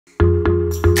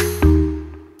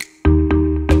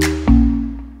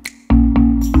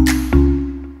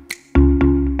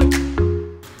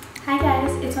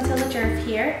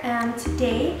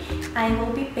I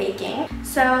will be baking.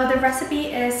 So the recipe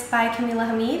is by Camila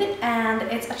Hamid, and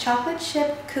it's a chocolate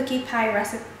chip cookie pie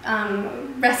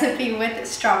recipe with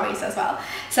strawberries as well.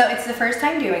 So it's the first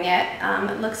time doing it.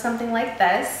 It looks something like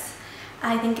this.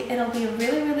 I think it'll be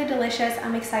really, really delicious.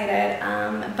 I'm excited,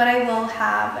 but I will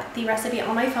have the recipe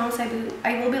on my phone, so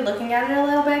I will be looking at it a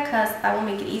little bit because that will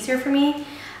make it easier for me.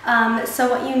 So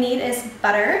what you need is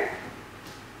butter,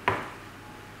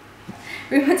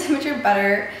 room temperature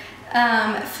butter,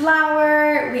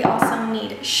 flour. We also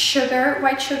need sugar,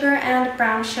 white sugar and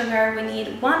brown sugar. We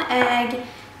need 1 egg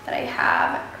that I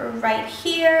have right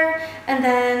here, and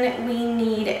then we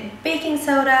need baking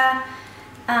soda,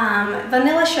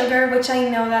 vanilla sugar, which I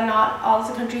know that not all of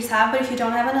the countries have, but if you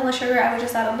don't have vanilla sugar, I would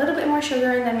just add a little bit more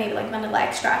sugar and then maybe like vanilla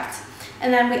extract.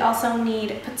 And then we also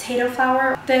need potato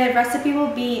flour. The recipe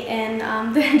will be in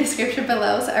the description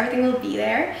below, so everything will be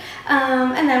there.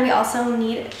 And then we also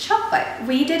need chocolate.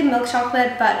 We did milk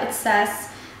chocolate, but it says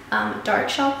dark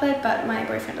chocolate, but my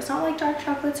boyfriend does not like dark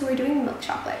chocolate, so we're doing milk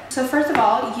chocolate. So first of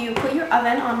all, you put your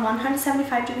oven on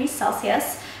 175 degrees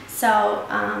Celsius. So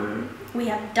we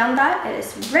have done that, it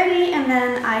is ready, and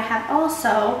then I have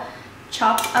also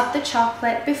chopped up the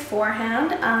chocolate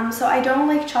beforehand. So I don't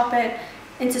like chop it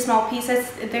into small pieces,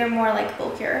 they're more like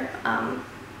bulkier.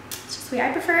 It's just the way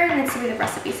I prefer it, and it's the way the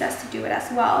recipe says to do it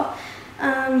as well.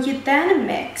 You then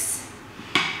mix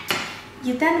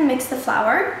the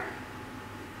flour.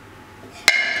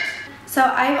 So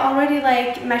I've already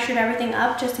like measured everything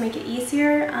up just to make it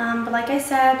easier, but like I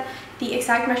said, the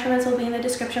exact measurements will be in the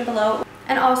description below.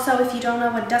 And also, if you don't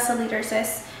know what deciliters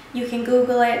is, you can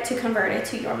Google it to convert it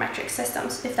to your metric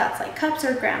systems, if that's like cups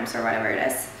or grams or whatever it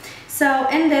is. So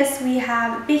in this we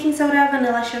have baking soda,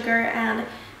 vanilla sugar, and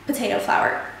potato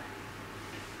flour.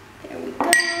 There we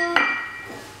go.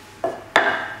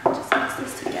 Just mix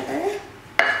this together.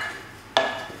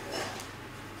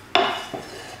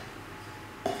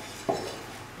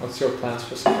 What's your plans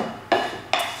for summer?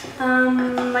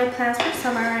 My plans for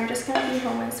summer, I'm just gonna be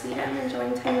home in Sweden,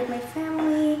 enjoying time with my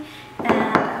family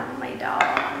and my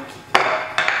dog.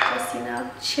 Just, you know,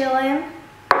 chilling.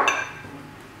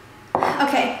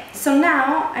 Okay, so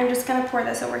now I'm just gonna pour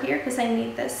this over here because I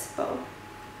need this bowl.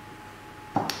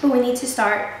 But we need to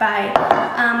start by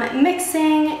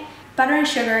mixing butter and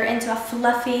sugar into a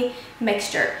fluffy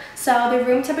mixture. So the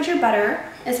room temperature butter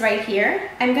is right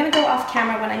here. I'm gonna go off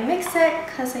camera when I mix it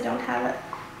because I don't have it,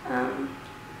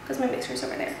 because my mixer is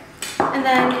over there. And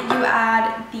then you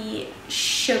add the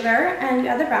sugar and you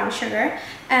add the brown sugar.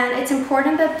 And it's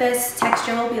important that this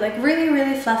texture will be like really,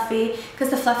 really fluffy, because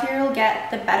the fluffier you'll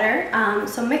get, the better.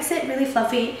 So mix it really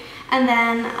fluffy, and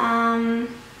then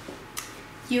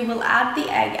you will add the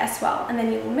egg as well, and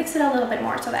then you will mix it a little bit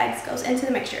more so the eggs goes into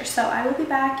the mixture. So I will be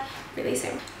back really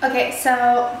soon. Okay,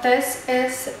 so this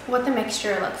is what the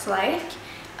mixture looks like.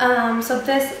 So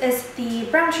this is the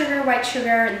brown sugar, white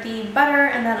sugar, the butter,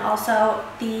 and then also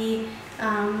the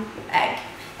egg.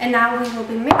 And now we will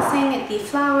be mixing the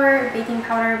flour, baking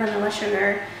powder, vanilla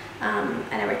sugar,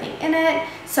 and everything in it.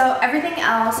 So everything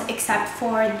else except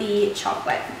for the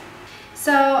chocolate.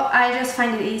 So I just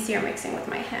find it easier mixing with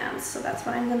my hands, so that's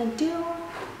what I'm gonna do.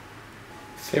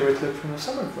 Favorite look from the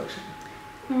summer collection?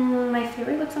 My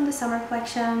favorite look from the summer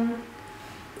collection,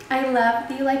 I love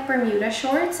the like Bermuda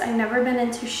shorts. I've never been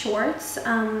into shorts,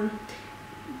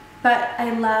 but I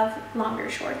love longer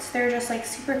shorts. They're just like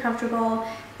super comfortable,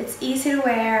 it's easy to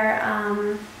wear,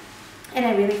 and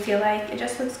I really feel like it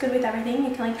just looks good with everything.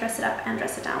 You can like dress it up and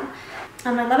dress it down. I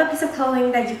love a piece of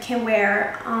clothing that you can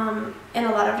wear in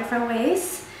a lot of different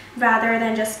ways, rather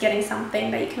than just getting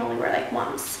something that you can only wear like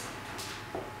once.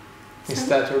 Is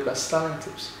that your best styling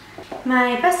tips?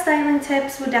 My best styling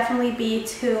tips would definitely be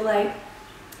to like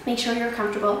make sure you're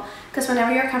comfortable, because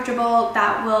whenever you're comfortable,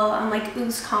 that will like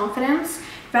ooze confidence,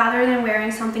 rather than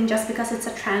wearing something just because it's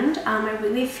a trend. I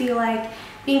really feel like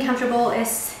being comfortable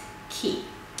is key.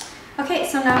 Okay,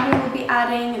 so now we will be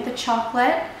adding the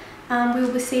chocolate. We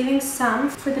will be saving some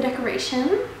for the decoration.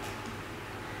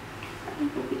 We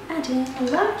will be adding a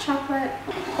lot of chocolate.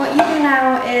 What you do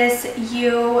now is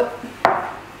you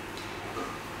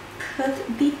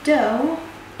put the dough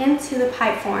into the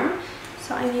pie form.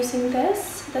 So I'm using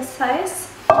this size.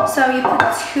 So you put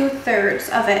 2/3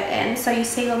 of it in, so you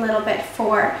save a little bit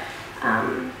for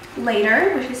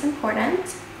later, which is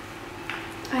important.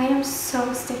 I am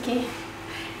so sticky.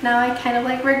 Now I kind of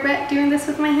like regret doing this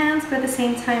with my hands, but at the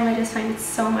same time I just find it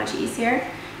so much easier.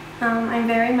 I'm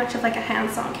very much of like a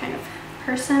hands-on kind of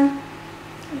person,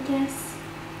 I guess.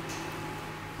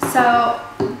 So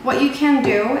what you can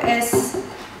do is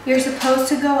you're supposed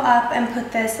to go up and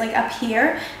put this like up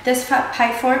here. This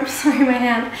pie form, sorry my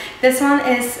hand, this one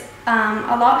is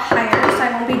a lot higher, so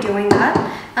I won't be doing that.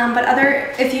 But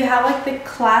if you have like the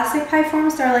classic pie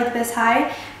forms that are like this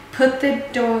high, put the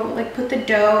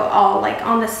dough all like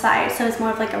on the side, so it's more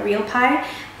of like a real pie.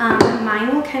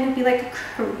 Mine will kind of be like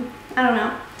I don't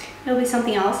know, it'll be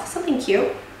something else, something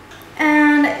cute.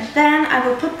 And then I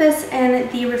will put this in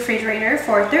the refrigerator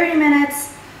for 30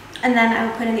 minutes, and then I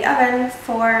will put it in the oven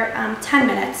for 10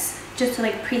 minutes just to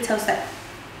like pre-toast it.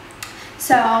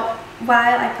 So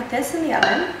while I put this in the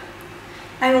oven,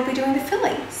 I will be doing the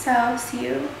filling. So see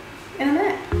you in a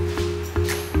minute.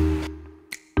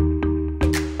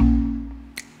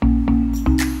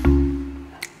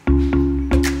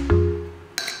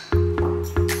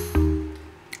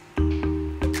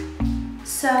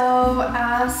 So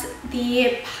as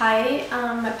the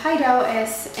pie dough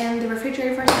is in the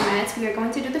refrigerator for 10 minutes, we are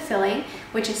going to do the filling,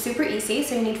 which is super easy.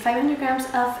 So you need 500 grams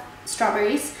of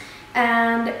strawberries,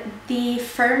 and the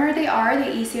firmer they are,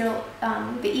 the easier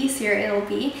it'll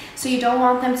be. So you don't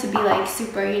want them to be like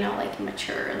super, you know, like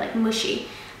mature, like mushy.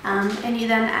 And you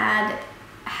then add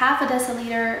half a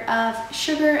deciliter of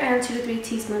sugar and 2 to 3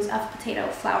 teaspoons of potato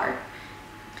flour.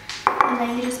 And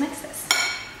then you just mix this.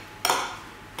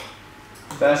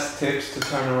 Best tips to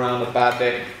turn around a bad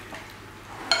day?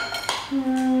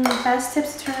 Best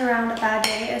tips to turn around a bad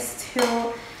day is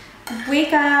to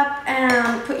wake up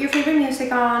and put your favorite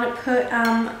music on, put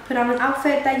on an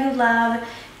outfit that you love,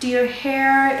 do your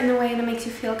hair in a way that makes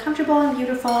you feel comfortable and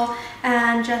beautiful,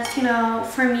 and just, you know,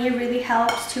 for me it really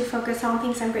helps to focus on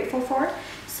things I'm grateful for.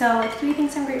 So like 3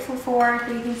 things I'm grateful for,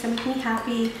 3 things that make me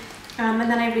happy, and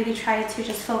then I really try to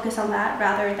just focus on that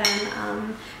rather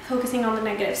than focusing on the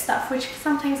negative stuff, which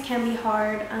sometimes can be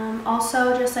hard.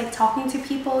 Also, just like talking to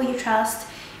people you trust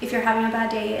if you're having a bad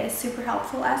day is super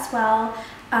helpful as well.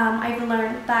 I've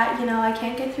learned that, you know, I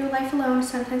can't get through life alone.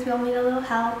 Sometimes we all need a little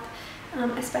help,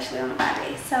 especially on a bad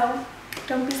day. So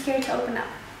don't be scared to open up.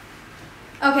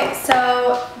 Okay,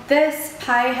 so this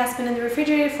pie has been in the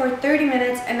refrigerator for 30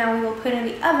 minutes, and now we will put it in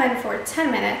the oven for 10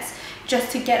 minutes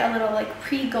just to get a little like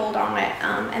pre-gold on it.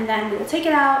 And then we will take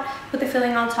it out, put the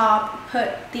filling on top, put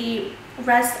the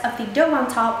rest of the dough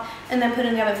on top, and then put it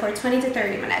in the oven for 20 to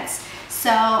 30 minutes. So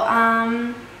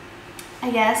I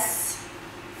guess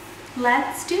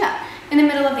let's do that. In the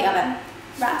middle of the oven,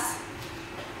 Ras.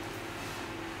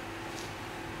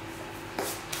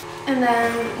 And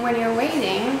then when you're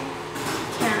waiting,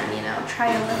 you can, you know,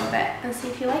 try a little bit and see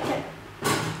if you like it.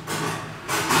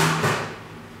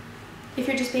 If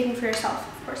you're just baking for yourself,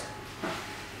 of course.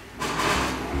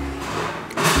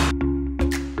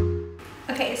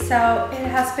 Okay, so it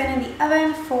has been in the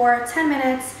oven for 10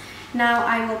 minutes. Now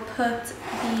I will put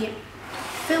the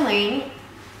filling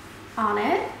on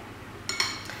it,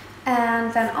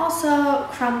 and then also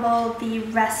crumble the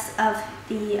rest of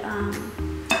the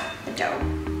dough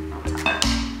on top.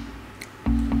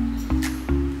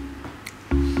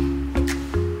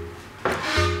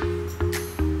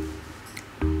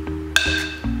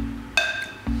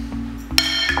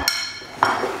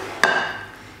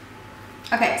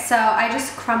 Okay, so I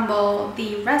just crumble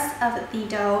the rest of the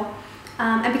dough,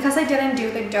 and because I didn't do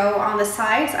the dough on the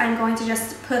sides, I'm going to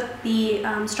just put the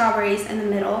strawberries in the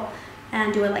middle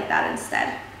and do it like that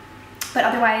instead. But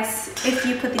otherwise, if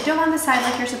you put the dough on the side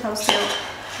like you're supposed to,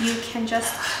 you can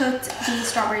just put the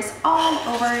strawberries all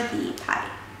over the pie.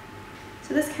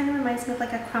 So this kind of reminds me of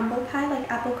like a crumble pie,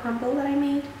 like apple crumble that I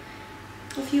made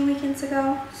a few weekends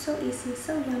ago. So easy,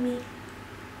 so yummy.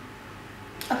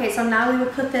 Okay, so now we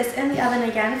will put this in the oven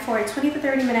again for 20 to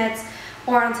 30 minutes,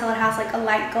 or until it has like a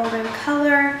light golden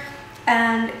color.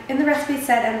 And in the recipe it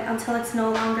said until it's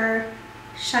no longer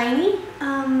shiny.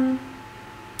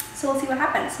 So we'll see what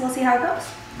happens. We'll see how it goes.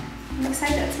 I'm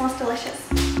excited, it smells delicious.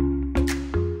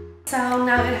 So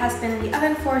now it has been in the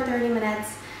oven for 30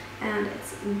 minutes and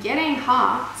it's getting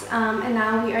hot. And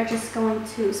now we are just going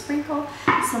to sprinkle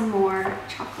some more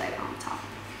chocolate on top.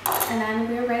 And then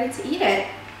we're ready to eat it.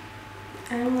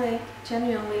 I'm like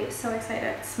genuinely so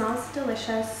excited. It smells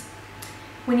delicious.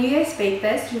 When you guys bake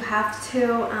this, you have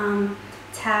to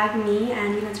tag me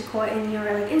and Gina Tricot in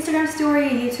your like Instagram story,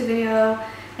 YouTube video,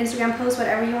 Instagram post,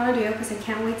 whatever you want to do, because I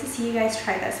can't wait to see you guys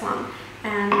try this one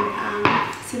and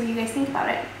see what you guys think about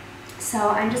it. So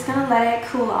I'm just gonna let it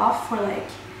cool off for like,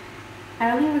 I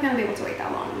don't think we're gonna be able to wait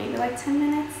that long, maybe like 10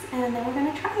 minutes, and then we're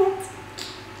gonna try it.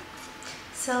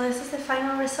 So this is the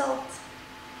final result.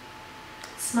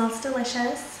 It smells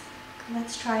delicious.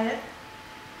 Let's try it.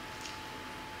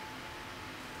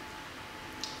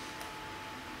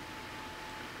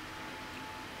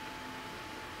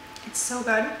 It's so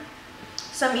good.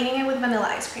 So I'm eating it with vanilla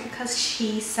ice cream because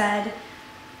she said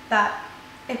that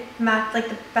like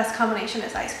the best combination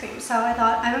is ice cream. So I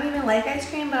thought, I don't even like ice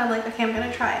cream, but I'm like, okay, I'm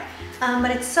gonna try it.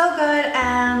 But it's so good,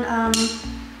 and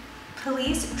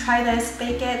please try this,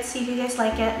 bake it, see if you guys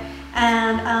like it.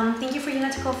 And thank you for Gina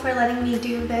Tricot for letting me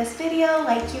do this video.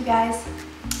 Like you guys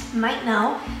might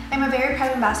know, I'm a very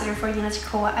proud ambassador for Gina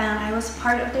Tricot, and I was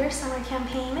part of their summer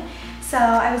campaign. So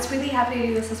I was really happy to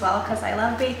do this as well because I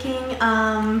love baking.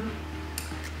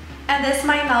 And this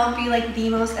might not be like the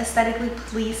most aesthetically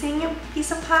pleasing piece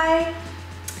of pie.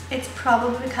 It's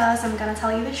probably because, I'm gonna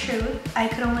tell you the truth, I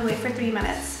could only wait for 3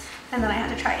 minutes and then I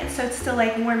had to try it. So it's still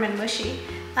like warm and mushy.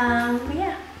 But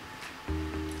yeah,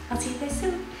 I'll see you guys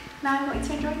soon. Now I'm going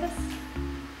to enjoy this.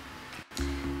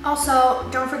 Also,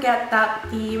 don't forget that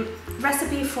the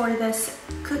recipe for this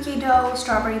cookie dough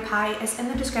strawberry pie is in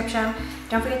the description.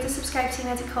 Don't forget to subscribe to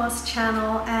Gina Tricot's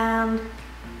channel and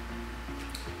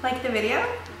like the video.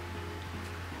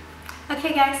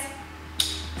 Okay guys,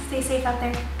 stay safe out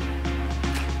there.